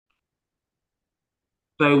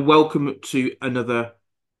So, welcome to another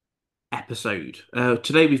episode.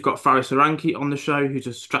 Today we've got Faris Aranki on the show, who's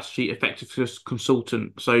a strategy effectiveness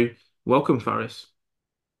consultant. So, welcome, Faris.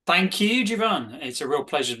 Thank you, Jeevan. It's a real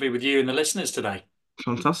pleasure to be with you and the listeners today.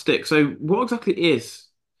 Fantastic. So, what exactly is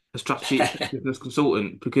a strategy effectiveness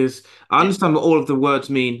consultant? Because I understand what all of the words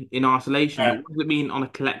mean in isolation, but Uh, what does it mean on a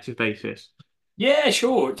collective basis? yeah,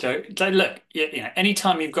 sure. So look,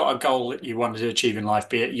 anytime you've got a goal that you want to achieve in life,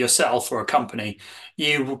 be it yourself or a company,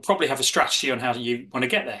 you will probably have a strategy on how you want to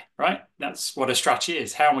get there, right? That's what a strategy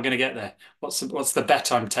is. How am I going to get there? What's the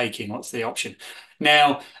bet I'm taking? What's the option?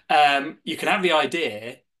 Now, you can have the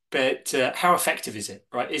idea, but how effective is it,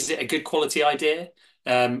 right? Is it a good quality idea?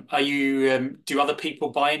 Do other people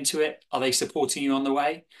buy into it? Are they supporting you on the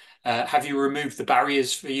way? Have you removed the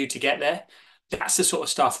barriers for you to get there? That's the sort of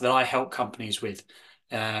stuff that I help companies with.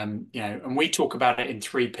 And we talk about it in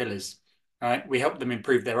three pillars. Right? We help them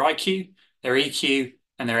improve their IQ, their EQ,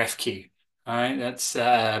 and their FQ. All right, that's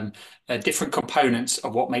different components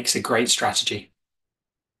of what makes a great strategy.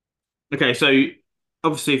 Okay, so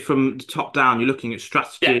obviously from the top down, you're looking at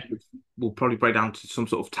Yeah, strategy, which will probably break down to some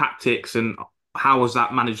sort of tactics and how was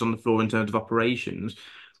that managed on the floor in terms of operations.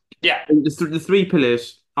 yeah, The three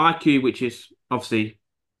pillars: IQ, which is obviously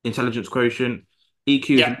intelligence quotient,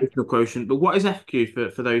 EQ is yeah. emotional quotient. But what is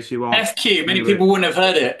FQ for those who aren't FQ, many familiar with people it? wouldn't have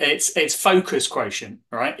heard it. It's focus quotient,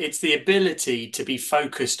 right? It's the ability to be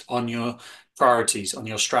focused on your priorities, on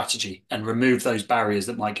your strategy, and remove those barriers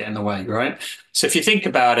that might get in the way, right? So if you think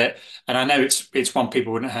about it, and I know it's one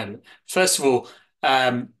people wouldn't have heard it. First of all,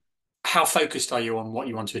 um, how focused are you on what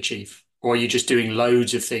you want to achieve? Or are you just doing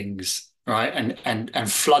loads of things, right?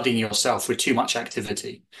 And flooding yourself with too much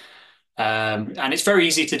activity? And it's very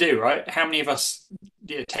easy to do, right? How many of us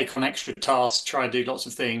take on extra tasks, try and do lots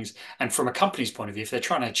of things? And from a company's point of view, if they're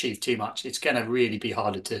trying to achieve too much, it's going to really be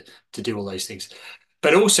harder to do all those things.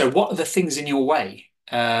 But also, what are the things in your way?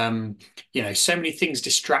 So many things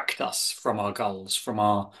distract us from our goals, from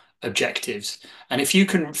our objectives. And if you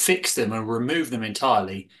can fix them and remove them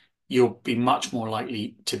entirely, you'll be much more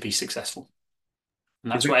likely to be successful.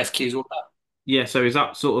 And Is that's that, what FQ is all about. yeah, so is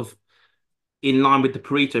that sort of in line with the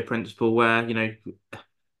Pareto principle where,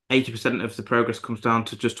 80% of the progress comes down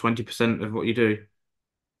to just 20% of what you do?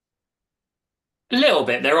 A little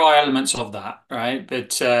bit. There are elements of that, right?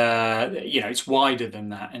 But it's wider than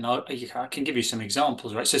that, and I can give you some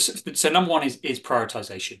examples, right? So number one is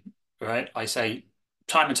prioritization, right? I say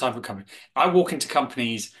time and time for company. I walk into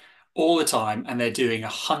companies all the time, and they're doing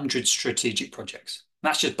 100 strategic projects.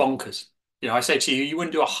 That's just bonkers. I say to you, you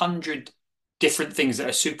wouldn't do 100 different things that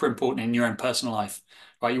are super important in your own personal life,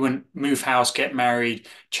 right? You wouldn't move house, get married,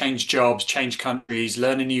 change jobs, change countries,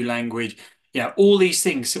 learn a new language. All these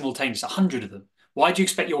things simultaneously, 100 of them. Why do you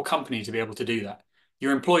expect your company to be able to do that?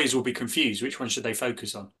 Your employees will be confused. Which one should they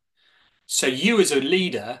focus on? So you as a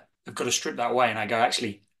leader have got to strip that away and I go,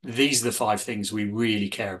 actually, these are the five things we really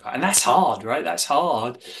care about. And that's hard, right? That's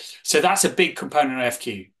hard. So that's a big component of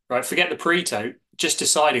FQ, right? Forget the Pareto, just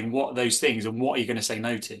deciding what are those things and what are you going to say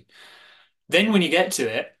no to. Then when you get to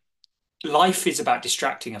it, life is about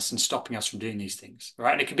distracting us and stopping us from doing these things,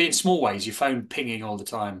 right? And it can be in small ways, your phone pinging all the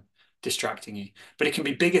time, distracting you, but it can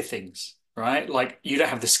be bigger things, right? Like you don't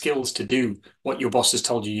have the skills to do what your boss has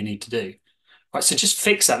told you you need to do, right? So just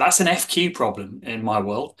fix that. That's an FQ problem in my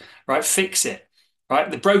world, right? Fix it, right?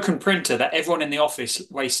 The broken printer that everyone in the office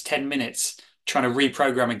wastes 10 minutes trying to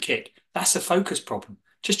reprogram and kick, that's a focus problem.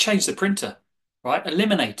 Just change the printer, right?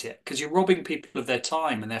 Eliminate it because you're robbing people of their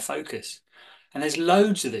time and their focus. And there's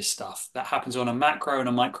loads of this stuff that happens on a macro and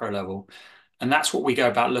a micro level. And that's what we go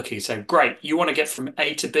about looking. So, great, you want to get from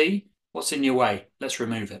A to B? What's in your way? Let's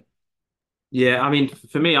remove it. Yeah, I mean,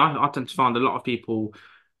 for me, I tend to find a lot of people,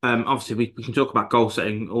 obviously, we can talk about goal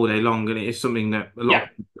setting all day long, and it is something that a lot Yeah, of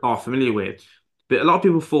people are familiar with. But a lot of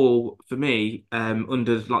people fall, for me,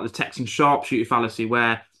 under like the Texan sharpshooter fallacy,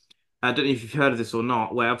 where I don't know if you've heard of this or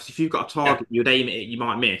not, where obviously if you've got a yeah, target, you'd aim at it, you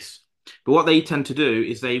might miss. But what they tend to do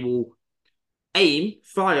is they will aim,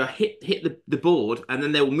 fire, hit the board, and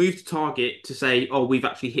then they will move to target to say, "Oh, we've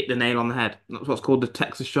actually hit the nail on the head." That's what's called the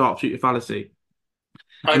Texas sharpshooter fallacy.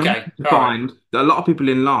 And okay, I all right, find that a lot of people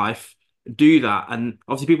in life do that, and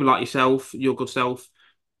obviously people like yourself, your good self,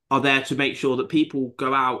 are there to make sure that people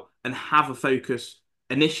go out and have a focus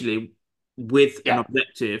initially with an yeah,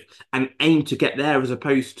 objective and aim to get there as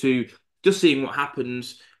opposed to just seeing what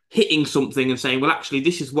happens, hitting something and saying, well, actually,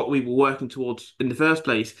 this is what we were working towards in the first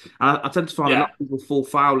place. And I tend to find a lot yeah. of people fall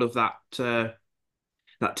foul of that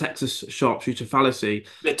Texas sharpshooter fallacy.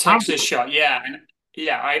 The How, Texas shot, yeah, and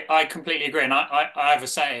yeah, I completely agree. And I have a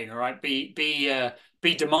saying, all right, be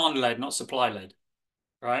demand led, not supply led,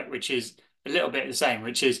 right? Which is a little bit the same,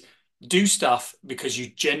 which is do stuff because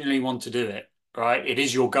you genuinely want to do it, right? It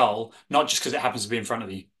is your goal, not just because it happens to be in front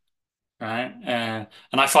of you, right? And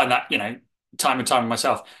I find that, time and time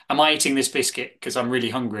myself. Am I eating this biscuit because I'm really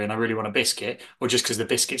hungry and I really want a biscuit, or just because the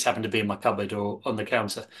biscuits happen to be in my cupboard or on the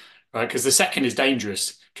counter, right? Because the second is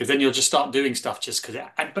dangerous, because then you'll just start doing stuff just because.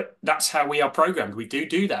 But that's how we are programmed. We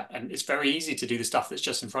do that, and it's very easy to do the stuff that's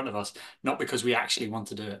just in front of us, not because we actually want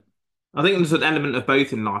to do it. I think there's an element of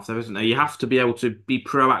both in life, though, isn't there? You have to be able to be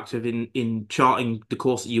proactive in charting the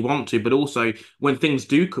course that you want to, but also when things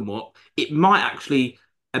do come up, it might actually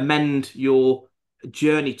amend your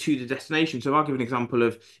journey to the destination. So I'll give an example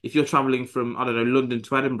of if you're traveling from, I don't know, London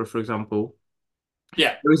to Edinburgh, for example,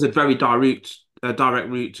 Yeah, there is a very direct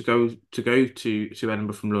route to go to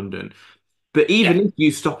Edinburgh from London. But even yeah, if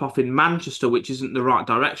you stop off in Manchester, which isn't the right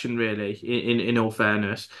direction, really, in all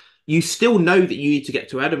fairness, you still know that you need to get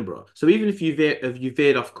to Edinburgh. So even if you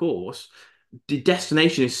veered off course, the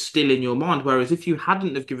destination is still in your mind. Whereas if you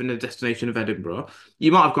hadn't have given a destination of Edinburgh,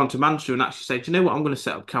 you might have gone to Manchester and actually said, "Do you know what? I'm going to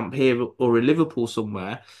set up camp here or in Liverpool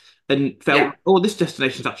somewhere," and yeah, felt, "Oh, this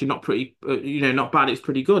destination's actually not pretty, not bad. It's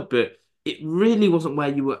pretty good." But it really wasn't where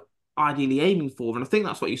you were ideally aiming for. And I think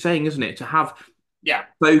that's what you're saying, isn't it? To have yeah,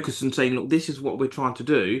 focus and saying, look, this is what we're trying to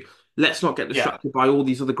do. Let's not get yeah, distracted by all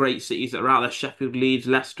these other great cities that are out there, Sheffield, Leeds,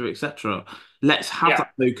 Leicester, etc. Let's have yeah.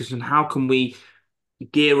 that focus and how can we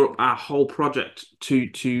gear up our whole project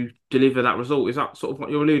to deliver that result? Is that sort of what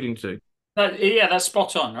you're alluding to? Yeah, that's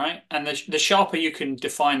spot on, right? And the sharper you can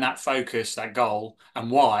define that focus, that goal, and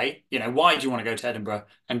why, why do you want to go to Edinburgh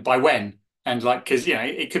and by when? And like, because,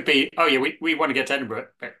 it could be, oh, yeah, we want to get to Edinburgh,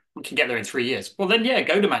 but we can get there in 3 years. Well, then, yeah,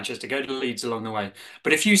 go to Manchester, go to Leeds along the way.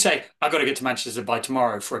 But if you say, I've got to get to Manchester by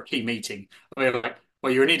tomorrow for a key meeting, we're like,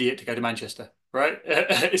 well, you're an idiot to go to Manchester, right?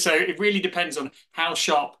 So it really depends on how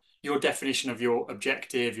sharp your definition of your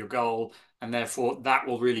objective, your goal, and therefore that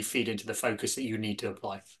will really feed into the focus that you need to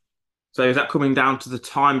apply. So is that coming down to the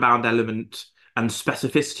time-bound element and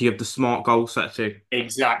specificity of the smart goal setting?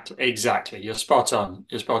 Exactly, exactly. You're spot on.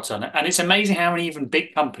 You're spot on. And it's amazing how many even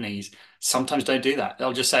big companies sometimes don't do that.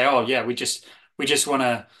 They'll just say, "Oh, yeah, we just want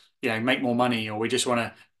to, make more money, or we just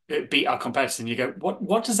want to beat our competitors." And you go,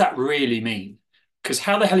 "What does that really mean?" Because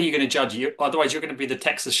how the hell are you going to judge it? Otherwise, you're going to be the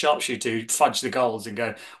Texas sharpshooter who fudge the goals and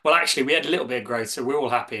go, "Well, actually, we had a little bit of growth, so we're all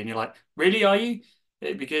happy." And you're like, "Really, are you?"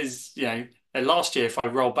 Because last year, if I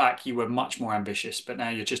roll back, you were much more ambitious, but now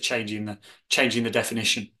you're just changing the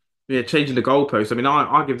definition. Yeah, changing the goalpost. I mean,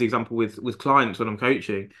 I give the example with clients when I'm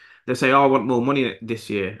coaching. They say, "Oh, I want more money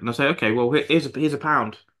this year," and I say, "Okay, well, here's a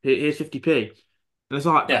pound. Here's 50p." And it's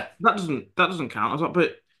like Yeah, that doesn't count. I was like,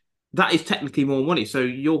 but that is technically more money. So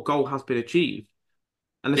your goal has been achieved.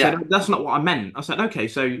 And they said, yeah. "Oh, that's not what I meant." I said, "Okay,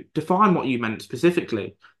 so define what you meant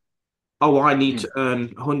specifically." Oh, I need Mm. to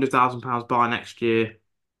earn £100,000 by next year,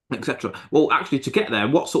 etc. Well, actually, to get there,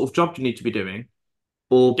 what sort of job do you need to be doing,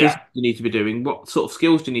 or business Yeah, do you need to be doing? What sort of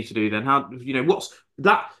skills do you need to do then? How, what's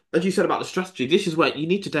that? As you said about the strategy, this is where you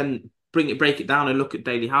need to then break it down and look at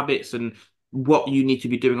daily habits and what you need to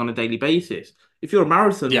be doing on a daily basis. If you're a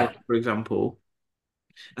marathon runner, yeah, for example,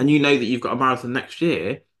 and you know that you've got a marathon next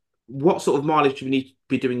year, what sort of mileage do you need to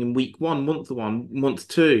be doing in week one, month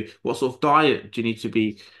two? What sort of diet do you need to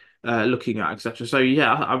be looking at, etc.? So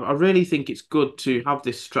yeah, I really think it's good to have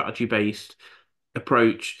this strategy based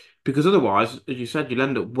approach because otherwise, as you said, you'll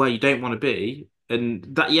end up where you don't want to be, and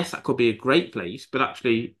that yes, that could be a great place, but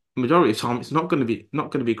actually, majority of the time, it's not going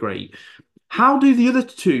to be great. How do the other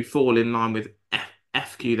two fall in line with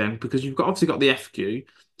FQ then? Because you've obviously got the FQ,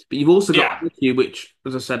 but you've also got yeah, EQ, which,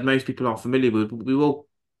 as I said, most people are familiar with. But we will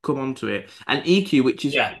come on to it, and EQ, which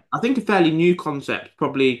is yeah, I think a fairly new concept.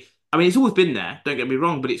 Probably, I mean, it's always been there. Don't get me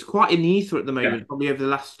wrong, but it's quite in the ether at the yeah, moment. Probably over the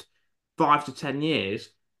last 5 to 10 years,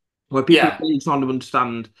 where people are yeah, really trying to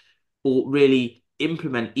understand or really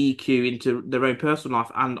implement EQ into their own personal life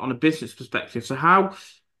and on a business perspective. So, how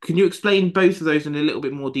can you explain both of those in a little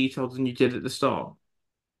bit more detail than you did at the start?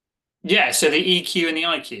 yeah. So the EQ and the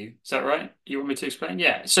IQ, is that right? You want me to explain?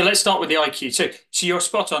 Yeah. So let's start with the IQ. So you're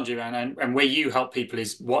spot on, Jeevan, and where you help people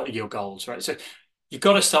is what are your goals, right? So you've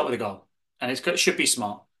got to start with a goal, and should be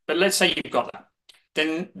smart. But let's say you've got that,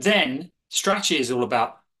 then strategy is all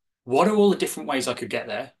about what are all the different ways I could get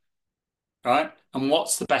there, right? And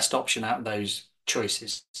what's the best option out of those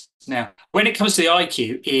choices? Now, when it comes to the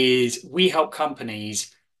IQ, is we help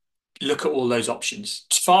companies look at all those options.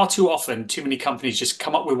 Far too often, too many companies just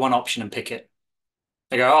come up with one option and pick it.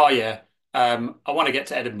 They go, "Oh yeah, I want to get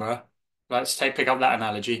to Edinburgh. Pick up that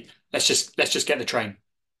analogy. Let's just get the train.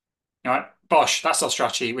 All right, bosh, that's our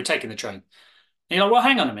strategy. We're taking the train." And you're like, well,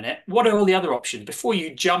 hang on a minute. What are all the other options? Before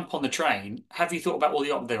you jump on the train, have you thought about all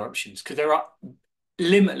the other options? Because there are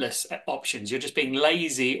limitless options. You're just being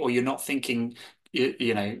lazy, or you're not thinking.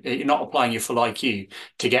 You know, you're not applying your full IQ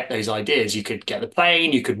to get those ideas. You could get the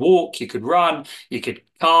plane, you could walk, you could run, you could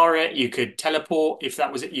car it, you could teleport if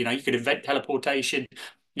that was it. You know, you could invent teleportation,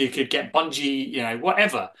 you could get bungee, you know,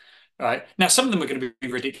 whatever. Right. Now, some of them are going to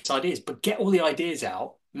be ridiculous ideas, but get all the ideas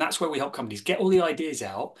out. And that's where we help companies get all the ideas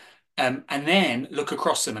out, and then look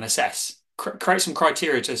across them and assess. Create some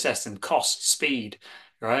criteria to assess them: cost, speed,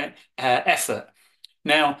 right? Effort.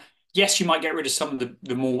 Now, yes, you might get rid of some of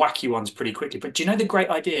the more wacky ones pretty quickly, but do you know the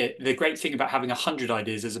great thing about having 100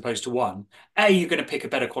 ideas as opposed to one? A, you're going to pick a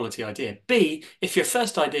better quality idea. B, if your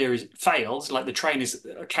first idea fails, like the train is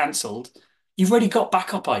cancelled, you've already got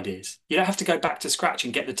backup ideas. You don't have to go back to scratch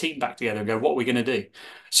and get the team back together and go, what are we going to do?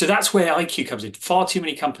 So that's where IQ comes in. Far too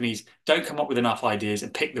many companies don't come up with enough ideas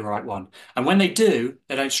and pick the right one. And when they do,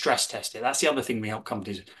 they don't stress test it. That's the other thing we help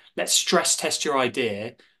companies with. Let's stress test your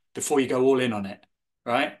idea before you go all in on it,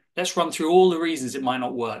 right? Let's run through all the reasons it might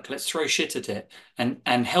not work. Let's throw shit at it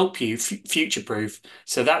and help you future proof.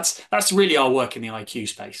 So that's really our work in the IQ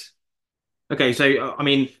space. Okay, so I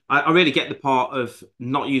mean, I really get the part of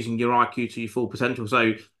not using your IQ to your full potential.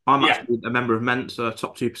 So I'm Yeah. actually a member of Mensa,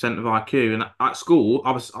 top 2% of IQ, and at school,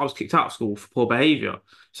 I was kicked out of school for poor behaviour.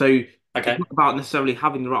 So it's Okay. not about necessarily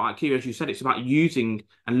having the right IQ, as you said. It's about using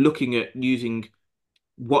and looking at using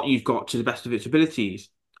what you've got to the best of its abilities.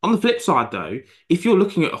 On the flip side, though, if you're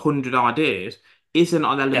looking at 100 ideas, isn't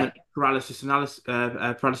an Yeah. element of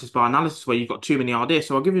paralysis by analysis where you've got too many ideas?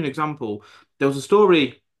 So I'll give you an example. There was a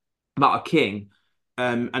story about a king,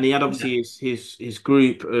 and he had Yeah. obviously his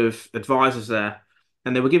group of advisors there,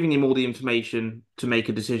 and they were giving him all the information to make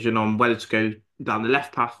a decision on whether to go down the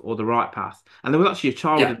left path or the right path. And there was actually a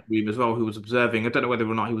child Yeah. in the room as well who was observing. I don't know whether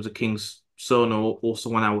or not he was a king's son or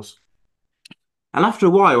someone else. And after a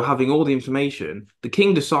while, having all the information, the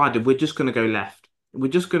king decided we're just going to go left.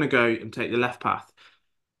 We're just going to go and take the left path.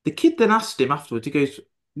 The kid then asked him afterwards. He goes,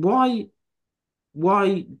 "Why?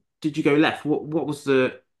 Why did you go left? What was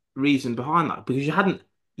the reason behind that? Because you hadn't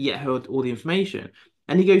yet heard all the information."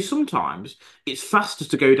 And he goes, "Sometimes it's faster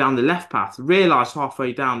to go down the left path, realize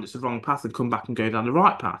halfway down it's the wrong path, and come back and go down the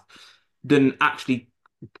right path, than actually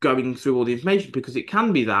going through all the information because it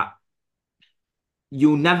can be that."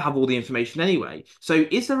 You'll never have all the information anyway. So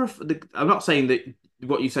is there I'm not saying that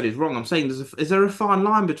what you said is wrong. I'm saying is there a fine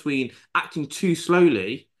line between acting too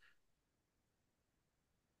slowly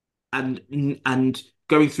and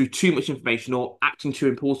going through too much information or acting too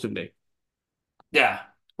impulsively? Yeah.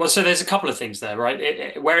 Well, so there's a couple of things there,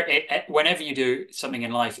 right? Whenever you do something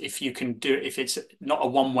in life, if you can do it, if it's not a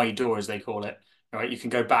one-way door, as they call it, right, you can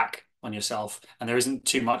go back on yourself and there isn't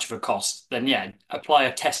too much of a cost, then yeah, apply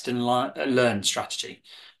a test and learn strategy,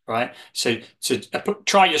 right? So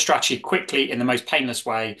try your strategy quickly in the most painless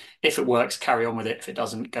way. If it works, carry on with it. If it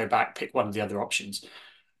doesn't, go back, pick one of the other options.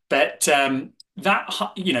 But coming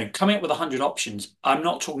up with 100 options, I'm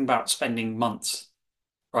not talking about spending months,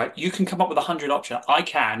 right? You can come up with 100 options. I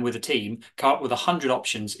can, with a team, come up with 100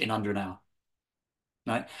 options in under an hour,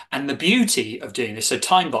 right? And the beauty of doing this, so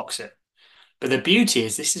time box it. But the beauty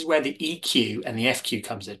is this is where the EQ and the FQ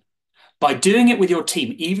comes in. By doing it with your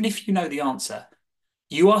team, even if you know the answer,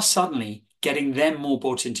 you are suddenly getting them more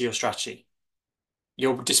bought into your strategy.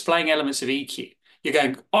 You're displaying elements of EQ. You're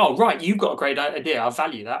going, oh, right, you've got a great idea. I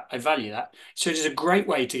value that. I value that. So it is a great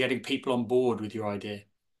way to getting people on board with your idea.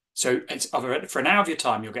 So it's for an hour of your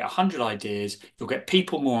time, you'll get 100 ideas, you'll get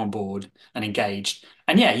people more on board and engaged.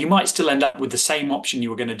 And yeah, you might still end up with the same option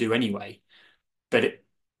you were going to do anyway, but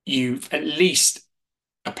you've at least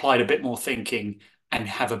applied a bit more thinking and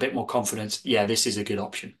have a bit more confidence. Yeah, this is a good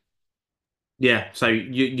option. Yeah, so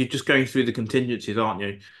you're just going through the contingencies, aren't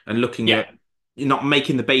you? And looking Yeah, at you're not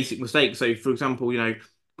making the basic mistakes. So, for example,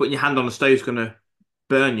 putting your hand on the stove is going to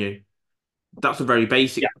burn you. That's a very yeah,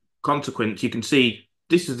 basic consequence. You can see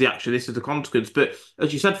this is the consequence. But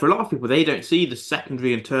as you said, for a lot of people, they don't see the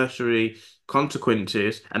secondary and tertiary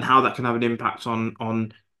consequences and how that can have an impact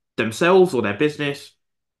on themselves or their business.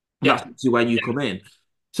 And that's yeah, obviously where you come in.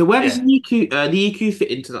 So where does yeah. the EQ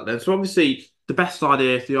fit into that then? So obviously the best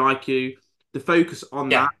idea, the IQ, the focus on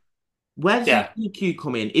that. Yeah, Where does the yeah. EQ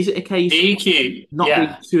come in? Is it a The case EQ, not being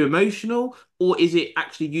yeah. too emotional, or is it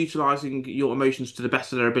actually utilizing your emotions to the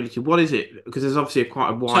best of their ability? What is it? Because there's obviously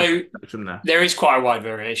quite a wide So spectrum there. there is quite a wide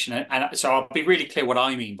variation. And so I'll be really clear what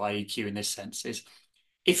I mean by EQ in this sense is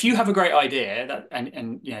if you have a great idea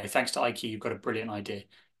and thanks to IQ, you've got a brilliant idea.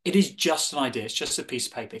 It is just an idea. It's just a piece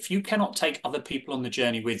of paper. If you cannot take other people on the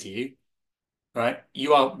journey with you, right,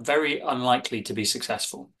 you are very unlikely to be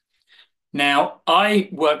successful. Now, I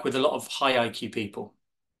work with a lot of high IQ people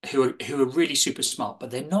who are really super smart, but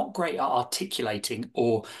they're not great at articulating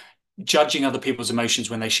or judging other people's emotions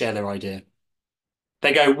when they share their idea.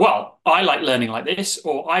 They go, well, I like learning like this,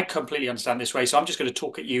 or I completely understand this way, so I'm just going to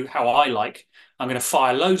talk at you how I like. I'm going to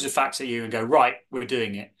fire loads of facts at you and go, right, we're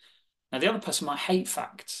doing it. Now, the other person might hate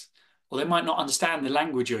facts, or they might not understand the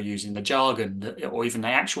language you're using, the jargon, or even the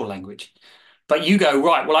actual language. But you go,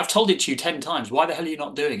 right, well, I've told it to you 10 times. Why the hell are you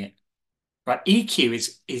not doing it? Right?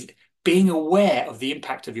 EQ is being aware of the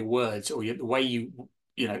impact of your words or the way you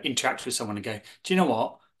interact with someone and go, do you know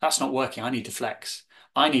what? That's not working. I need to flex.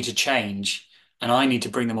 I need to change, and I need to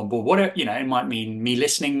bring them on board. What it might mean me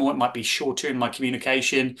listening more. It might be shorter in my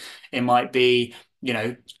communication. It might be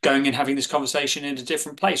going and having this conversation in a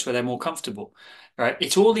different place where they're more comfortable. Right?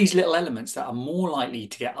 It's all these little elements that are more likely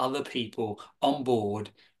to get other people on board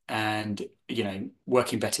and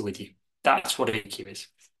working better with you. That's what EQ is.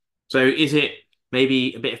 So is it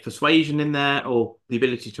maybe a bit of persuasion in there, or the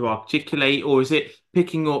ability to articulate, or is it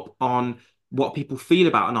picking up on what people feel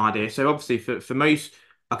about an idea? So obviously for most,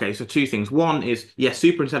 okay, so two things. One is, yes,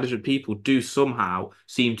 super intelligent people do somehow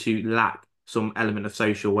seem to lack some element of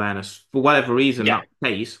social awareness. For whatever reason, Yeah. that's the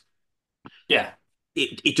case. Yeah.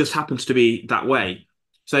 It just happens to be that way.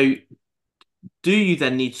 So do you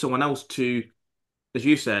then need someone else to, as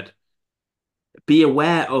you said, be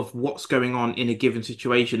aware of what's going on in a given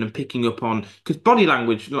situation and picking up on, because body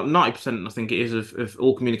language, like 90%, I think it is of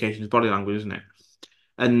all communication is body language, isn't it?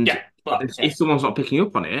 And Yeah. Well, if yeah. someone's not picking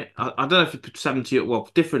up on it, I don't know if you put 70, well,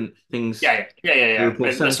 different things, Yeah. Yeah. Yeah. they Yeah. report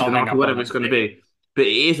Let's 70 not and hang 90, up on whatever it's that. going to be, but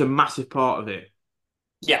it is a massive part of it.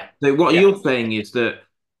 Yeah. So what Yeah. you're saying is that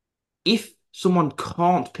if someone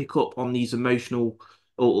can't pick up on these emotional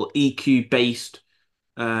or EQ based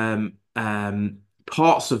parts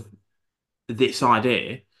of this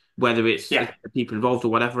idea, whether it's Yeah. the people involved or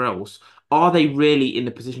whatever else, are they really in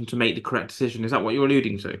the position to make the correct decision? Is that what you're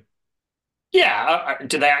alluding to? Yeah.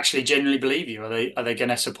 Do they actually genuinely believe you? Are they going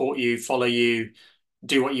to support you, follow you,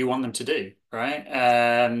 do what you want them to do?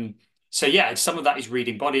 Right. So yeah, some of that is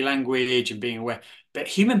reading body language and being aware. But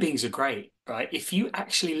human beings are great, right? If you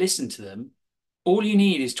actually listen to them, all you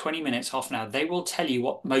need is 20 minutes, half an hour. They will tell you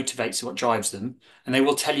what motivates, what drives them, and they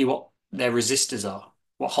will tell you what their resistors are,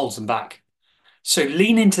 what holds them back. So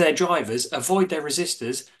lean into their drivers, avoid their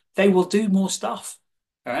resistors. They will do more stuff.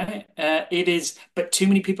 All right. It is, but too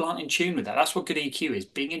many people aren't in tune with that. That's what good EQ is,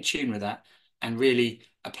 being in tune with that and really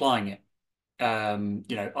applying it.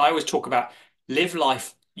 I always talk about live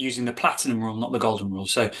life using the platinum rule, not the golden rule.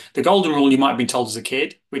 So the golden rule you might have been told as a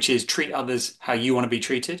kid, which is treat others how you want to be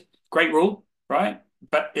treated. Great rule, right?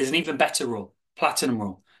 But there's an even better rule, platinum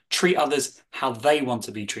rule. Treat others how they want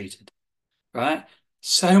to be treated, right?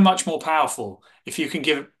 So much more powerful. If you can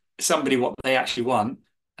give somebody what they actually want,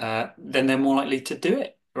 then they're more likely to do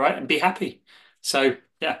it, right? And be happy. So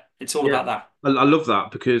yeah, it's all Yeah. about that. I love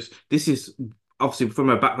that because this is obviously from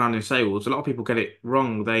a background in sales. A lot of people get it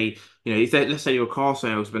wrong. If they, let's say you're a car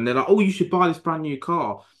salesman, they're like, "Oh, you should buy this brand new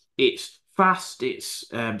car. It's fast, it's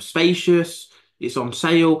spacious, it's on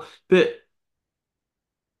sale." But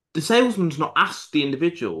the salesman's not asked the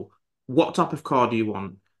individual, what type of car do you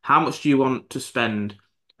want? How much do you want to spend?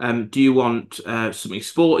 Do you want something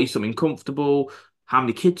sporty, something comfortable? How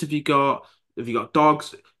many kids have you got? Have you got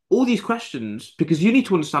dogs? All these questions, because you need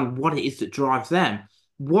to understand what it is that drives them.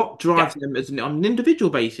 What Yeah, drives them on an individual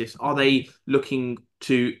basis? Are they looking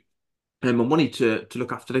to earn more money to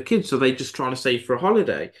look after their kids? Are they just trying to save for a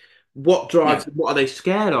holiday? What drives yeah, them? What are they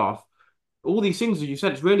scared of? All these things, as you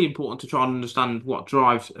said, it's really important to try and understand what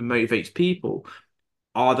drives and motivates people.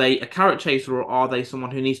 Are they a carrot chaser, or are they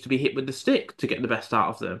someone who needs to be hit with the stick to get the best out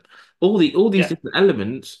of them? All these yeah, different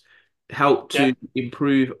elements help yeah, to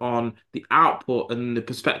improve on the output and the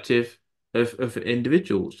perspective of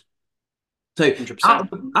individuals. So out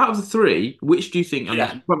 100%. of, out of the three, which do you think, and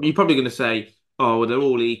Yeah, you're probably going to say, oh, well, they're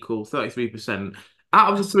all equal, 33%.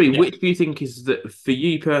 Out of the three, yeah. which do you think is that for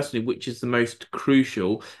you personally, which is the most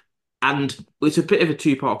crucial? And it's a bit of a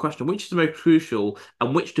two-part question. Which is the most crucial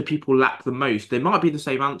and which do people lack the most? They might be the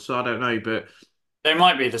same answer, I don't know, but They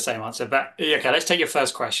might be the same answer, but yeah, okay, let's take your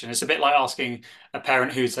first question. It's a bit like asking a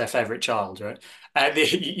parent who's their favorite child, right?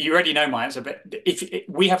 You already know my answer, but if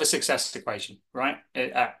we have a success equation, right,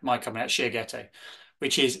 at my company at Sheerghetto,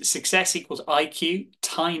 which is success equals IQ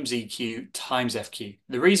times EQ times FQ.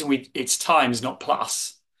 The reason it's times, not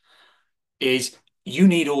plus, is you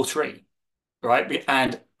need all three, right?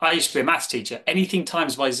 And I used to be a maths teacher. Anything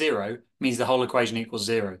times by zero means the whole equation equals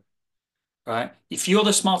zero, right? If you're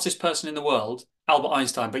the smartest person in the world, Albert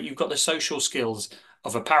Einstein, but you've got the social skills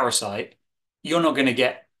of a parasite, you're not going to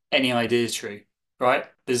get any ideas through, right?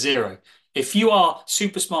 The zero. If you are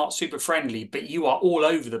super smart, super friendly, but you are all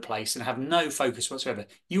over the place and have no focus whatsoever,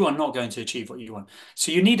 you are not going to achieve what you want.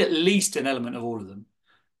 So you need at least an element of all of them.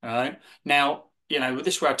 All right. Now, with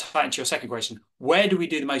this, where I tie into your second question, where do we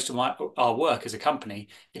do the most of our work as a company?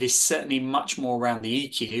 It is certainly much more around the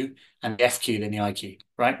EQ and the FQ than the IQ,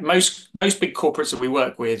 right? Most big corporates that we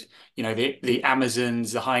work with, the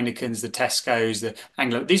Amazons, the Heinekens, the Tesco's, the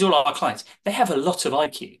Anglo, these are all our clients. They have a lot of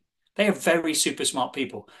IQ. They are very super smart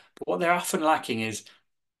people. But what they're often lacking is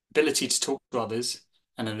ability to talk to others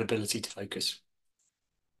and an ability to focus.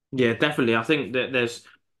 Yeah, definitely. I think that there's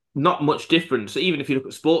not much difference. Even if you look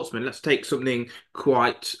at sportsmen, let's take something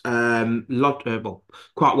quite well,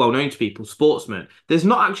 quite well known to people, sportsmen. There's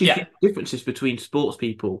not actually Yeah, huge differences between sports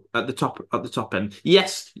people at the top end.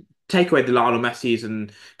 Yes, take away the Lionel Messi's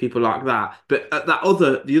and people like that, but at the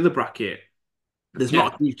other bracket, there's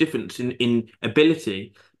not yeah, a huge difference in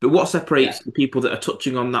ability. But what yeah. separates the people that are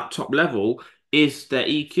touching on that top level is their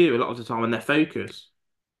EQ a lot of the time and their focus.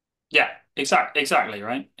 Yeah, exactly,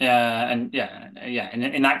 right. And yeah.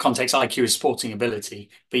 In that context, IQ is sporting ability,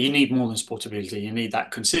 but you need more than sport ability. You need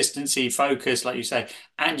that consistency, focus, like you say,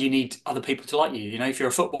 and you need other people to like you. If you're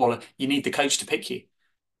a footballer, you need the coach to pick you,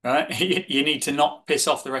 right? You need to not piss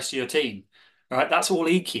off the rest of your team, right? That's all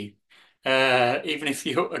EQ. Even if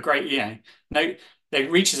you're a great, no, there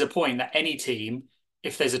reaches a point that any team,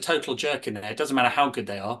 if there's a total jerk in there, it doesn't matter how good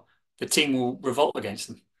they are, the team will revolt against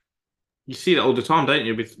them. You see that all the time, don't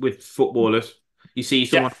you, with footballers? You see Yeah,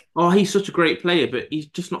 someone, oh, he's such a great player, but he's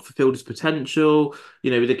just not fulfilled his potential.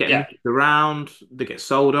 They get yeah. moved around, they get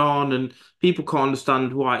sold on, and people can't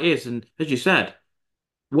understand why it is. And as you said,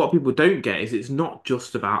 what people don't get is it's not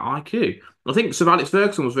just about IQ. I think Sir Alex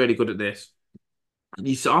Ferguson was really good at this.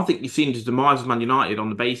 I think you've seen his demise of Man United on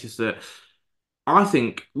the basis that I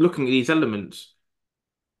think looking at these elements,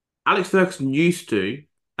 Alex Ferguson used to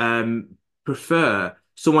prefer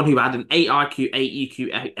someone who had an 8 IQ, 8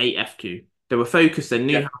 EQ, 8 FQ. They were focused, they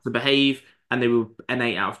knew Yeah. how to behave, and they were an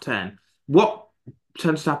 8 out of 10. What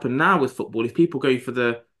tends to happen now with football is people go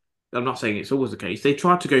for I'm not saying it's always the case, they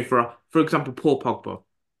try to go for example, Paul Pogba.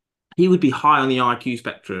 He would be high on the IQ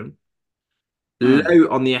spectrum, Mm. low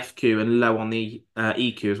on the FQ, and low on the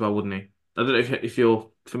EQ as well, wouldn't he? I don't know if you're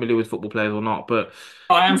familiar with football players or not, but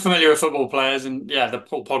I am familiar with football players, and yeah, the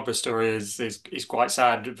Paul Pogba story is quite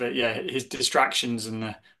sad. But yeah, his distractions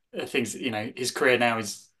and the things, his career now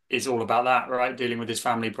is all about that, right? Dealing with his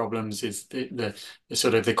family problems, is the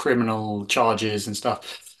sort of the criminal charges and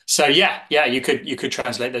stuff. So yeah, you could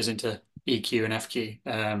translate those into EQ and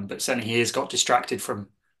FQ. But certainly he has got distracted from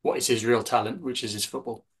what is his real talent, which is his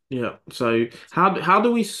football. yeah. So how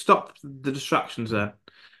do we stop the distractions there?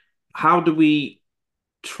 How do we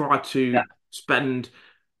try Yeah. to spend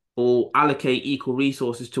or allocate equal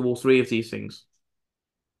resources to all three of these things?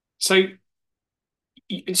 So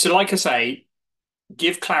so like I say,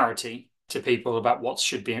 give clarity to people about what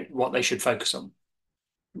they should focus on,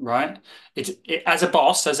 right? As a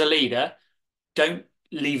boss, as a leader, don't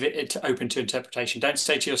leave it open to interpretation. Don't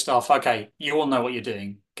say to your staff, okay, you all know what you're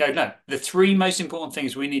doing. Go, no, the three most important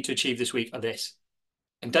things we need to achieve this week are this.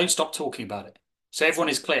 And don't stop talking about it. So everyone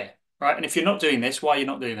is clear, right? And if you're not doing this, why are you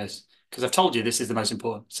not doing this? Because I've told you this is the most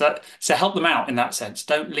important. So help them out in that sense.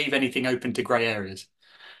 Don't leave anything open to grey areas.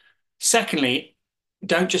 Secondly,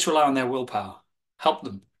 don't just rely on their willpower. Help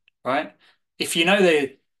them, right? If you know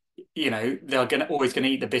they're gonna always gonna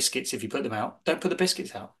eat the biscuits if you put them out, don't put the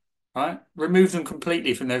biscuits out, right? Remove them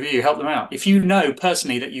completely from their view. Help them out. If you know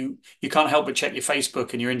personally that you can't help but check your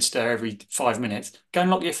Facebook and your Insta every 5 minutes, go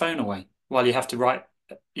and lock your phone away while you have to write,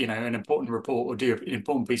 an important report or do an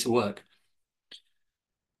important piece of work.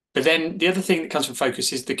 But then the other thing that comes from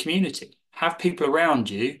focus is the community. Have people around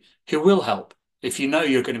you who will help. If you know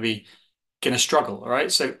you're going to struggle. All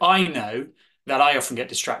right. So I know that I often get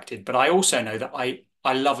distracted, but I also know that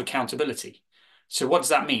I love accountability. So what does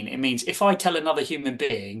that mean? It means if I tell another human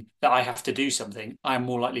being that I have to do something, I am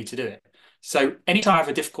more likely to do it. So anytime I have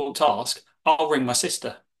a difficult task, I'll ring my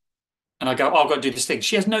sister and I go, oh, I've got to do this thing.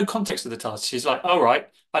 She has no context of the task. She's like, all right,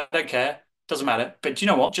 I don't care. Doesn't matter. But do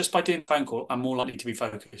you know what? Just by doing a phone call, I'm more likely to be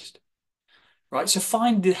focused. Right. So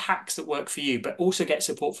find the hacks that work for you, but also get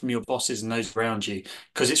support from your bosses and those around you,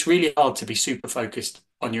 because it's really hard to be super focused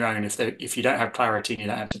on your own if you don't have clarity and you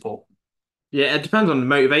don't have support. Yeah, it depends on the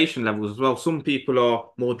motivation levels as well. Some people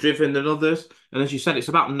are more driven than others. And as you said, it's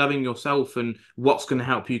about knowing yourself and what's going to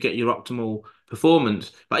help you get your optimal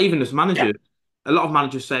performance. But even as Yeah. managers, a lot of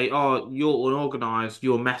managers say, oh, you're unorganized,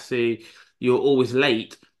 you're messy, you're always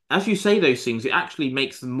late. As you say those things, it actually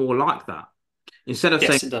makes them more like that. Instead of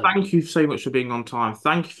saying, Yes, it does. thank you so much for being on time,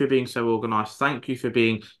 thank you for being so organized, thank you for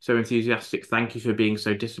being so enthusiastic, thank you for being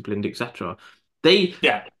so disciplined, etc. They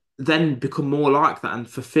Yeah, then become more like that and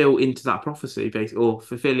fulfill into that prophecy, basically, or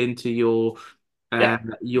fulfill into yeah.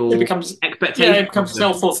 It your becomes yeah, expectation it of becomes them.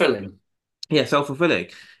 self-fulfilling. Yeah, self-fulfilling.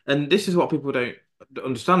 And this is what people don't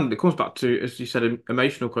understand. It comes back to, as you said,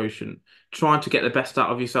 emotional quotient, trying to get the best out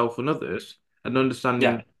of yourself and others, and Yeah,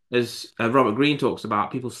 understanding, as Robert Greene talks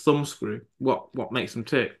about, people's thumbscrew, what makes them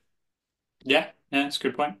tick. yeah, yeah. That's a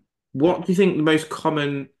good point. Yeah. What do you think the most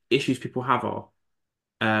common issues people have are,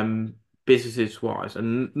 businesses wise,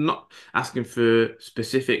 and not asking for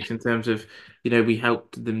specifics in terms of, we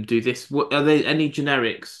helped them do this. What are there any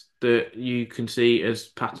generics that you can see as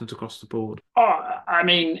patterns across the board? Oh, I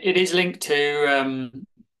mean, it is linked to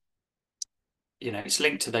it's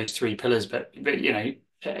linked to those three pillars, but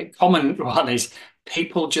a common one is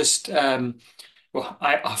people just well,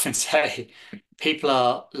 I often say people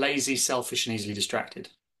are lazy, selfish, and easily distracted.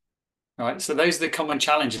 Right. So those are the common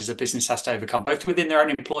challenges a business has to overcome, both within their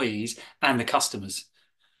own employees and the customers.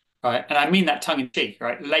 Right. And I mean that tongue in cheek,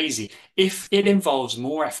 right? Lazy. If it involves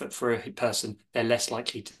more effort for a person, they're less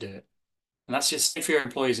likely to do it. And that's just for your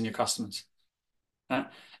employees and your customers. Right?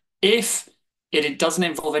 If it doesn't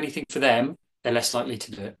involve anything for them, they're less likely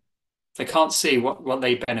to do it. They can't see what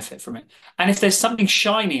they benefit from it. And if there's something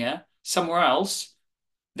shinier somewhere else,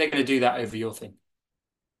 they're going to do that over your thing.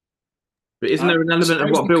 But isn't there an So element of those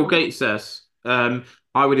are what the Bill Gates says?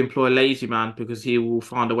 I would employ a lazy man because he will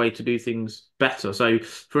find a way to do things better. So,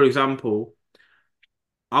 for example,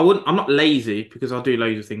 I'm not lazy because I do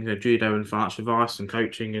loads of things, judo and financial advice and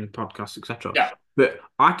coaching and podcasts, etc. yeah, But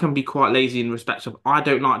I can be quite lazy in respect of I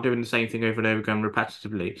don't like doing the same thing over and over again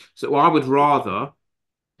repetitively. So I would rather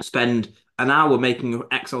spend an hour making an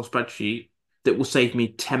Excel spreadsheet that will save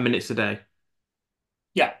me 10 minutes a day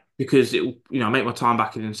yeah. because it will, make my time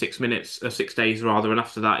back in 6 minutes, 6 days rather, and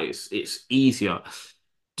after that it's easier.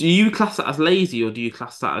 Do you class that as lazy or do you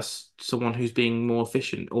class that as someone who's being more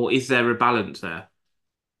efficient, or is there a balance there?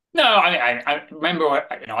 No, I remember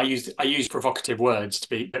I used provocative words to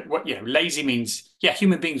be, but lazy means, yeah,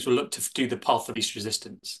 human beings will look to do the path of least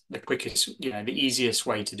resistance, the quickest, the easiest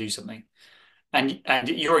way to do something. And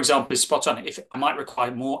your example is spot on. If I might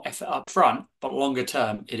require more effort up front, but longer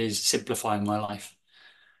term, it is simplifying my life.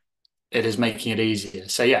 It is making it easier.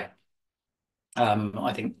 So yeah,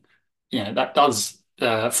 I think that does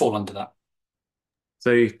fall under that.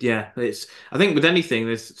 So yeah, it's I think with anything,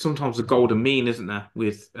 there's sometimes a golden mean, isn't there?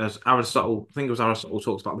 With as Aristotle, I think it was Aristotle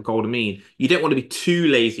talks about the golden mean. You don't want to be too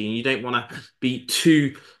lazy and you don't want to be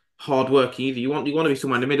too hardworking either. You want to be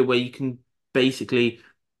somewhere in the middle where you can basically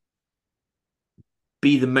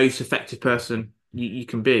be the most effective person you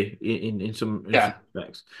can be in some Yeah.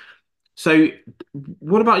 respects. So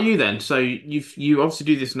what about you then? So you obviously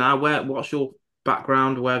do this now. What's your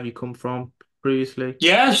background? Where have you come from previously?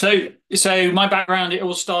 Yeah, so my background, it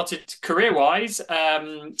all started career-wise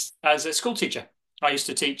as a school teacher. I used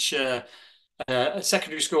to teach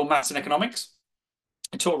secondary school maths and economics.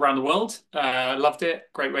 I taught around the world. Loved it.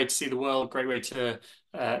 Great way to see the world. Great way to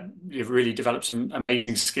you've really developed some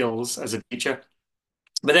amazing skills as a teacher.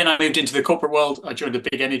 But then I moved into the corporate world. I joined a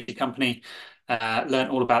big energy company,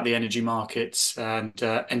 learned all about the energy markets, and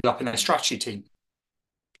ended up in their strategy team.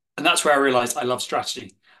 And that's where I realized I love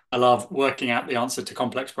strategy. I love working out the answer to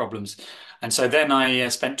complex problems. And so then I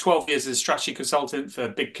spent 12 years as a strategy consultant for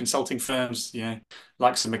big consulting firms,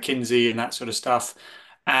 like some McKinsey and that sort of stuff.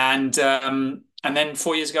 And then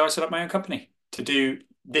 4 years ago, I set up my own company to do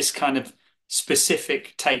this kind of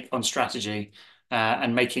specific take on strategy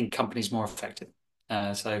and making companies more effective.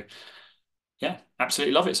 So yeah,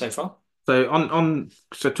 absolutely love it so far. So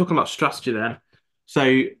so talking about strategy then.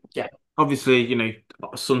 So Yeah, obviously,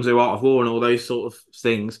 Sun Tzu Art of War and all those sort of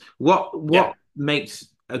things. What yeah, makes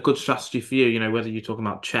a good strategy for you? Whether you're talking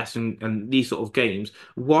about chess and these sort of games.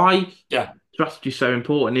 Why yeah, strategy so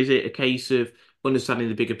important? Is it a case of understanding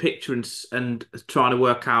the bigger picture and trying to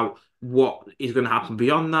work out what is going to happen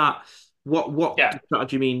beyond that? What yeah. does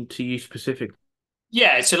strategy mean to you specifically?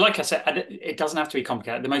 Yeah, so like I said, it doesn't have to be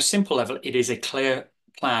complicated. At the most simple level, it is a clear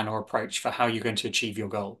plan or approach for how you're going to achieve your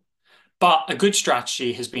goal. But a good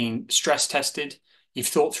strategy has been stress tested. You've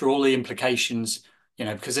thought through all the implications,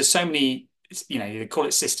 because there's so many, they call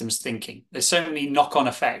it systems thinking. There's so many knock-on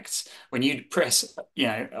effects. When you press,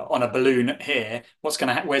 on a balloon here, where's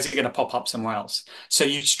it going to pop up somewhere else? So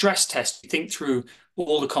you stress test, you think through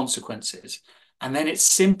all the consequences, and then it's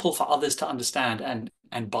simple for others to understand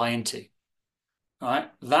and buy into.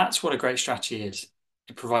 Right? That's what a great strategy is.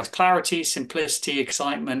 It provides clarity, simplicity,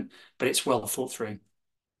 excitement, but it's well thought through.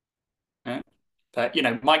 Right? But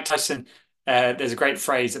Mike Tyson there's a great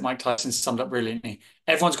phrase that Mike Tyson summed up brilliantly.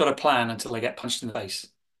 Everyone's got a plan until they get punched in the face.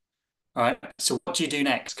 All right. So what do you do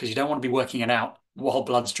next? Because you don't want to be working it out while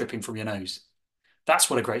blood's dripping from your nose. That's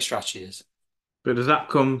what a great strategy is. But does that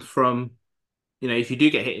come from, if you do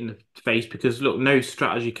get hit in the face? Because look, no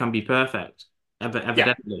strategy can be perfect, Yeah.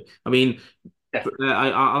 evidently. I mean, Yeah.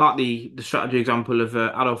 I like the strategy example of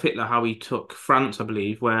Adolf Hitler, how he took France, I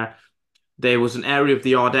believe, where there was an area of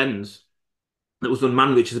the Ardennes that was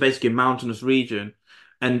unmanned, which is basically a mountainous region.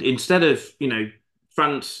 And instead of,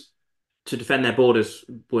 France to defend their borders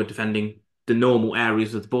were defending the normal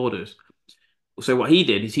areas of the borders. So what he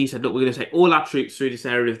did is he said, look, we're going to take all our troops through this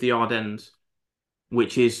area of the Ardennes,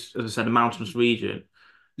 which is, as I said, a mountainous region.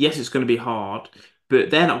 Yes, it's going to be hard, but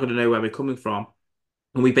they're not going to know where we're coming from.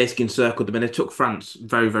 And we basically encircled them, and they took France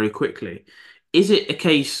very, very quickly. Is it a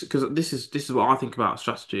case, because this is what I think about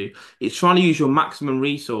strategy, it's trying to use your maximum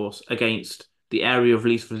resource against the area of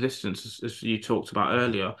least resistance, as you talked about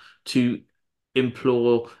earlier, to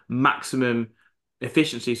implore maximum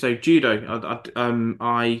efficiency. So judo,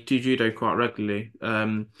 I do judo quite regularly,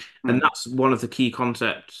 and Mm. that's one of the key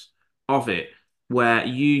concepts of it, where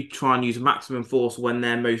you try and use maximum force when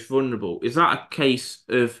they're most vulnerable. Is that a case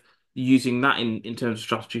of using that in terms of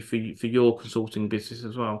strategy for your consulting business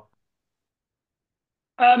as well?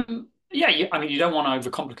 Yeah, I mean, you don't want to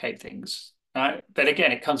overcomplicate things, right? But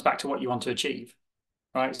again, it comes back to what you want to achieve,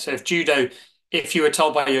 right? So if you were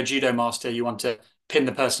told by your judo master you want to pin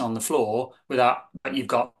the person on the floor without, but you've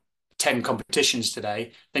got 10 competitions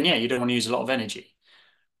today, then yeah, you don't want to use a lot of energy.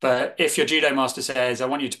 But if your judo master says, I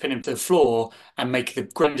want you to pin him to the floor and make the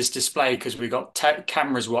grandest display because we've got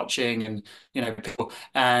cameras watching and, people,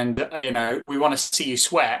 and, we want to see you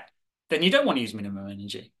sweat, then you don't want to use minimum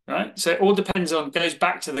energy, right? So it all goes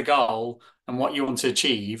back to the goal and what you want to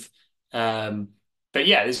achieve. Um, but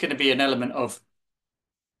yeah, there's going to be an element of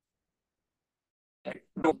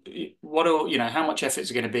how much effort is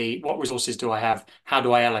it going to be? What resources do I have? How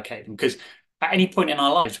do I allocate them? Because at any point in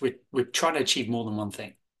our lives, we're trying to achieve more than one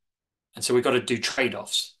thing. And so we've got to do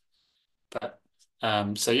trade-offs. But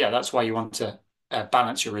so yeah, that's why you want to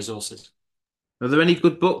balance your resources. Are there any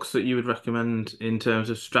good books that you would recommend in terms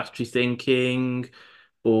of strategy thinking,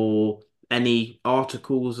 or any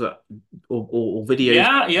articles or videos?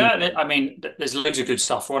 Yeah, yeah. I mean, there's loads of good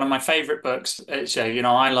stuff. One of my favorite books.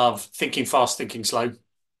 I love Thinking Fast, Thinking Slow.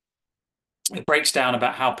 It breaks down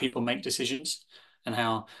about how people make decisions and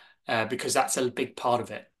how, because that's a big part of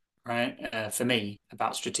it, right? For me,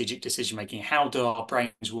 about strategic decision making. How do our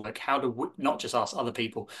brains work? How do we, not just us, other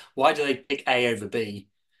people? Why do they pick A over B?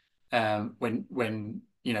 When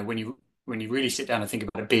you really sit down and think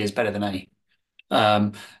about it, B is better than A.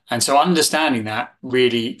 Um, and so understanding that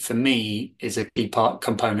really, for me, is a key part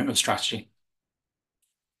component of strategy.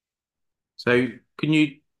 So can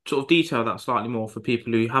you sort of detail that slightly more for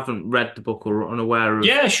people who haven't read the book or are unaware of?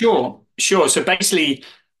 Yeah, sure, sure. So basically,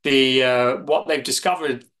 the what they've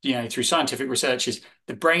discovered, through scientific research is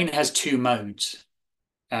the brain has two modes.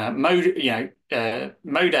 Mode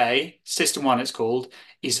A, system one, it's called,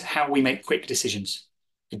 is how we make quick decisions.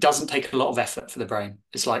 It doesn't take a lot of effort for the brain.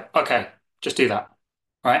 It's like, okay, just do that,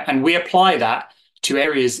 right? And we apply that to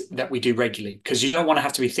areas that we do regularly because you don't want to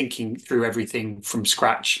have to be thinking through everything from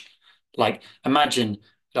scratch. Like, imagine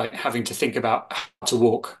like having to think about how to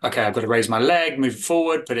walk. Okay, I've got to raise my leg, move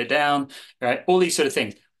forward, put it down, right? All these sort of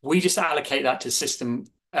things. We just allocate that to system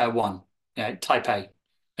one, type A.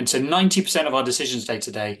 And so 90% of our decisions day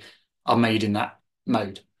to day are made in that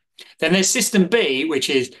mode. Then there's system B, which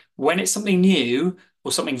is when it's something new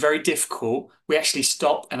or something very difficult, we actually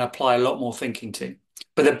stop and apply a lot more thinking to.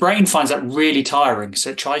 But the brain finds that really tiring. So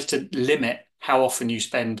it tries to limit how often you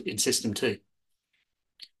spend in system two.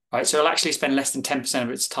 Right. So it'll actually spend less than 10% of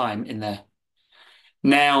its time in there.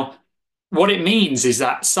 Now, what it means is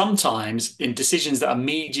that sometimes in decisions that are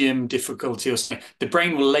medium difficulty or something, the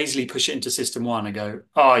brain will lazily push it into system one and go,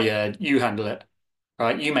 oh yeah, you handle it,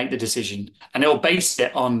 right? You make the decision. And it'll base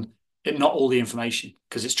it on not all the information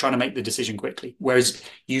because it's trying to make the decision quickly. Whereas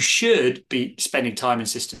you should be spending time in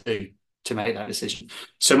system two to make that decision.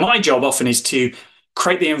 So my job often is to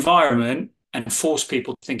create the environment and force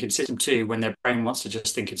people to think in system two when their brain wants to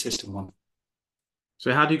just think in system one.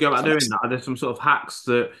 So how do you go about So doing that's, that? Are there some sort of hacks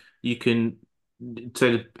that you can?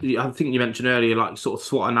 So I think you mentioned earlier, like sort of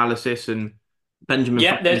SWOT analysis and Benjamin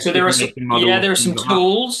yeah, Franklin's decision-making models, there are things some like that.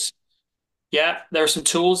 tools. Yeah, there are some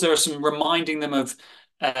tools. There are some reminding them of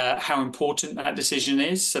how important that decision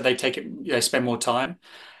is, so they spend more time.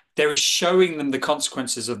 There is showing them the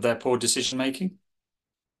consequences of their poor decision making.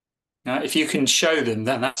 If you can show them,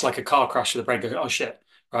 then that's like a car crash. The brain goes, "Oh shit!"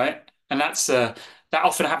 Right? And that's that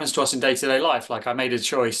often happens to us in day-to-day life. Like I made a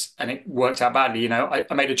choice and it worked out badly. I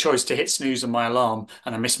made a choice to hit snooze on my alarm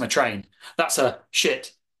and I missed my train. That's a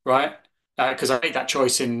shit, right? Because I made that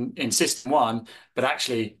choice in system one, but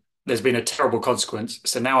actually there's been a terrible consequence.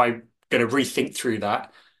 So now I'm going to rethink through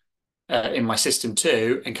that in my system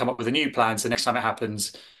two and come up with a new plan. So next time it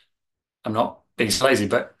happens, I'm not being so lazy,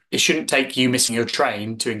 but it shouldn't take you missing your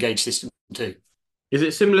train to engage system two. Is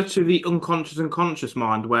it similar to the unconscious and conscious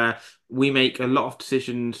mind where we make a lot of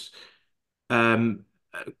decisions um,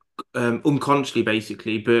 unconsciously,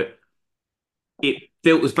 basically, but it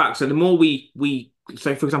filters back. So the more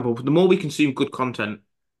so for example, the more we consume good content,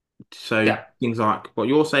 so Yeah. things like what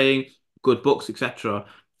you're saying, good books, etc.,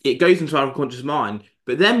 it goes into our unconscious mind.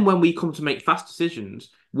 But then when we come to make fast decisions,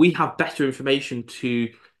 we have better information to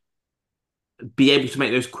be able to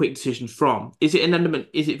make those quick decisions from. Is it an element?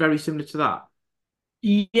 Is it very similar to that?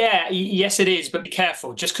 Yeah, yes, it is, but be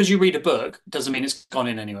careful. Just because you read a book doesn't mean it's gone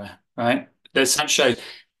in anywhere, right? There's some shows.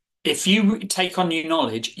 If you take on new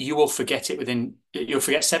knowledge, you'll forget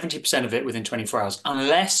 70% of it within 24 hours,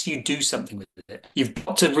 unless you do something with it. You've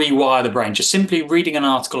got to rewire the brain. Just simply reading an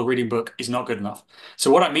article or reading a book is not good enough.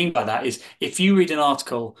 So what I mean by that is if you read an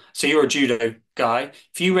article, so you're a judo guy,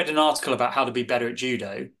 if you read an article about how to be better at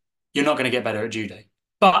judo, you're not going to get better at judo.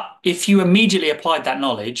 But if you immediately applied that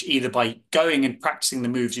knowledge, either by going and practicing the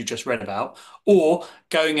moves you just read about, or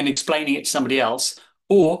going and explaining it to somebody else,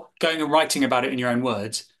 or going and writing about it in your own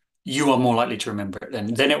words, you are more likely to remember it.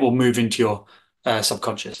 Then it will move into your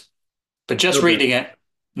subconscious. But just Love it. reading it,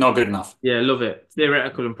 not good enough. Yeah, love it.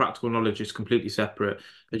 Theoretical and practical knowledge is completely separate.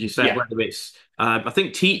 As you said, Yeah, whether it's, I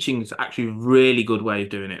think teaching is actually a really good way of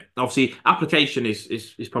doing it. Obviously, application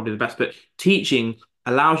is probably the best, but teaching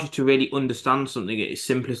allows you to really understand something at its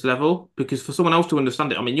simplest level. Because for someone else to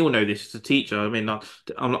understand it, I mean, you'll know this as a teacher. I mean,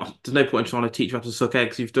 I'm not. There's no point in trying to teach you how to suck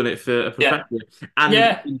eggs. You've done it for a yeah, profession,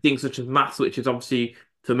 and yeah, in things such as maths, which is obviously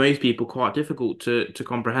for most people quite difficult to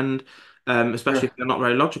comprehend, especially yeah, if they're not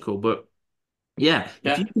very logical. But yeah,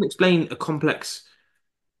 if yeah. you can explain a complex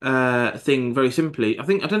thing very simply, I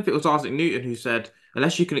don't think it was Isaac Newton who said,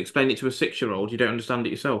 unless you can explain it to a 6-year-old, you don't understand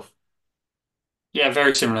it yourself. Yeah,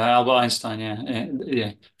 very similar. Albert Einstein. Yeah, yeah,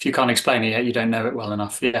 yeah. If you can't explain it yet, you don't know it well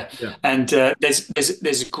enough. Yeah, Yeah. and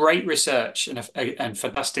there's great research and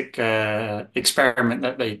fantastic experiment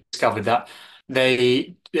that they discovered that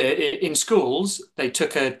in schools they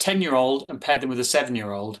took a 10-year-old and paired them with a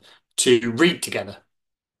 7-year-old to read together,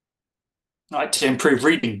 right, to improve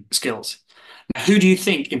reading skills. Now, who do you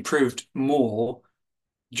think improved more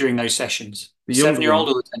during those sessions? The younger 7-year-old one,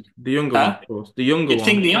 or the 10? the younger one, Huh? of course, the younger You'd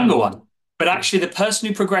think one, the younger one, but actually the person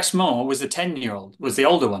who progressed more was the 10-year-old, was the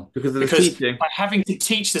older one. because of the Because teaching. by having to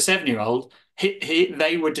teach the 7-year-old,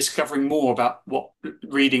 they were discovering more about what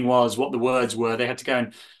reading was, what the words were. They had to go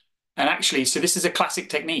and actually, so this is a classic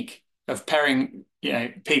technique of pairing,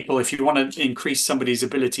 people. If you want to increase somebody's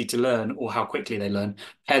ability to learn or how quickly they learn,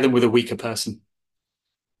 pair them with a weaker person.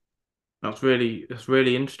 That's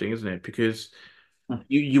really interesting, isn't it? Because Hmm.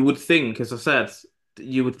 you would think, as I said,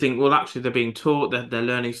 you would think, well, actually, they're being taught that they're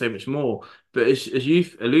learning so much more. But as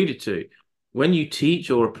you've alluded to, when you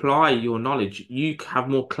teach or apply your knowledge, you have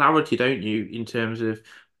more clarity, don't you, in terms of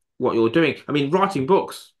what you're doing. I mean, writing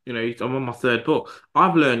books, I'm on my third book.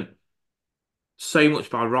 I've learned so much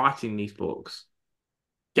by writing these books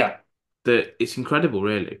Yeah, that it's incredible,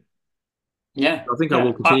 really. yeah, I think I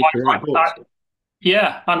will yeah. continue to write books.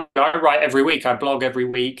 Yeah, I write every week. I blog every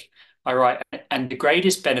week. I write, and the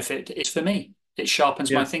greatest benefit is for me. It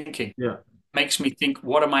sharpens my Yeah, thinking, yeah, makes me think,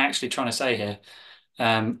 what am I actually trying to say here?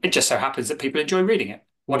 It just so happens that people enjoy reading it.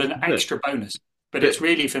 well, What this an is it. extra bonus. But But it's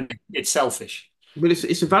really for me, it's selfish.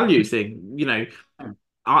 it's a value thing, Hmm.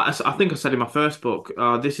 I think I said in my first book,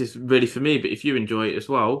 this is really for me, but if you enjoy it as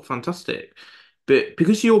well, fantastic. But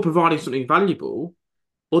because you're providing something valuable,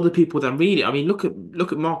 other people then read it. I mean, look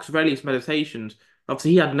at Marcus Aurelius' Meditations.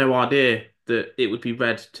 Obviously, he had no idea that it would be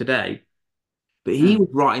read today. But he Hmm. was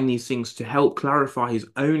writing these things to help clarify his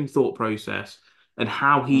own thought process and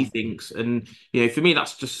how he Hmm. thinks. And, for me,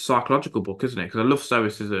 that's just a psychological book, isn't it? Because I love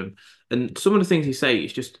Stoicism. And some of the things he say,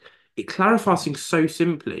 it clarifies things so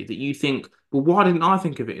simply that you think, well, why didn't I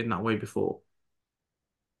think of it in that way before?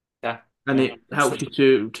 Yeah, And yeah, it helps you absolutely.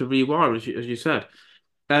 to rewire, as you said.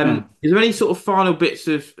 Hmm. Is there any sort of final bits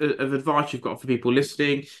of advice you've got for people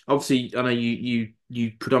listening? Obviously, I know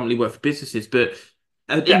you predominantly work for businesses, but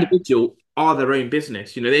an Yeah, individual are their own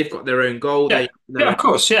business. They've got their own goal, they yeah, have their yeah, own of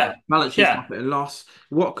course. Yeah, balance sheets, yeah, profit and loss.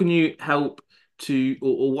 What can you help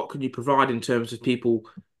or what can you provide in terms of people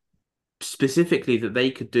specifically that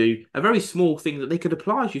they could do a very small thing that they could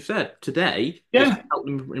apply, as you said, today, that's yeah. help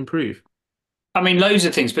them improve? I mean, loads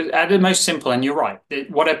of things, but at the most simple, and you're right,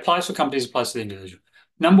 what applies for companies applies to the individual.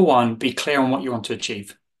 Number one, be clear on what you want to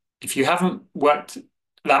achieve. If you haven't worked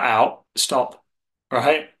that out, stop,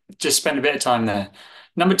 right? Just spend a bit of time there.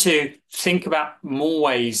 Number two, think about more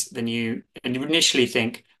ways than you initially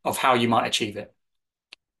think of how you might achieve it.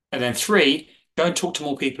 And then three, go and talk to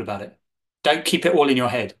more people about it. Don't keep it all in your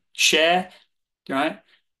head. Share, right?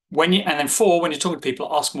 And then four, when you're talking to people,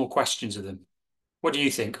 ask more questions of them. What do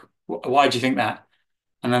you think? Why do you think that?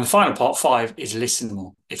 And then the final part, five, is listen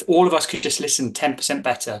more. If all of us could just listen 10%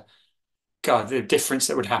 better, God, the difference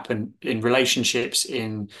that would happen in relationships,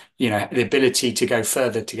 in, the ability to go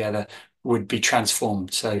further together would be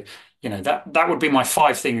transformed. So, that would be my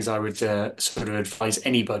five things I would sort of advise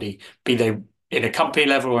anybody, be they in a company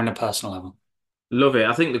level or in a personal level. Love it.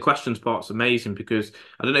 I think the questions part's amazing because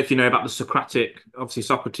I don't know if you know about the Socratic, obviously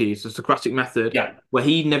Socrates, the Socratic method, Yeah. where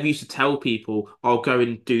he never used to tell people, "I'll go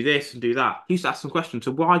and do this and do that." He used to ask them questions.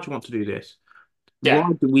 So why do you want to do this? Yeah.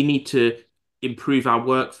 Why do we need to improve our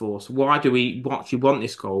workforce? Why do we actually want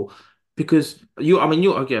this goal? Because I mean,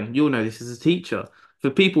 you'll know this as a teacher. For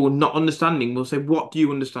people not understanding, we'll say, "What do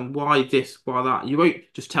you understand? Why this? Why that?" You won't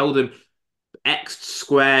just tell them X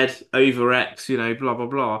squared over X, blah blah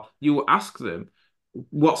blah. You will ask them,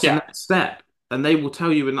 "What's the Yeah. next step?" And they will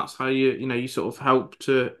tell you, and that's how you sort of help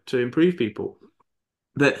to improve people.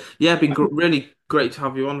 But yeah, been really great to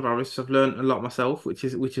have you on, Varys. I've learned a lot myself, which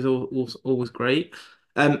is always great.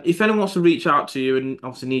 If anyone wants to reach out to you and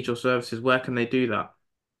obviously need your services, where can they do that?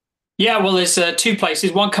 Yeah, well, there's two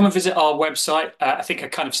places. One, come and visit our website. I think I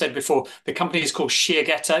kind of said before, the company is called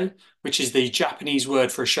Shigeto, which is the Japanese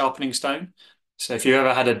word for a sharpening stone. So if you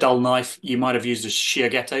ever had a dull knife, you might have used a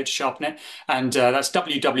Shigeto to sharpen it. And that's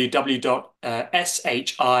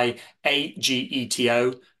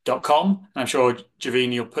www.shiageto.com. And I'm sure,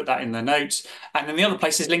 Jeevan, you'll put that in the notes. And then the other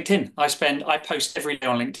place is LinkedIn. I post every day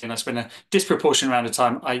on LinkedIn. I spend a disproportionate amount of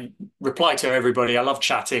time. I reply to everybody. I love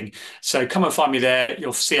chatting. So come and find me there.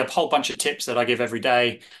 You'll see a whole bunch of tips that I give every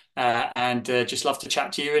day, and just love to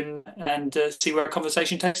chat to you and see where a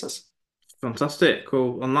conversation takes us. Fantastic,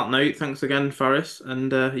 cool. On that note, thanks again, Faris,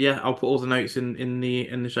 and yeah, I'll put all the notes in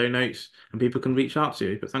the show notes, and people can reach out to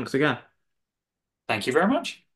you. But thanks again. Thank you very much.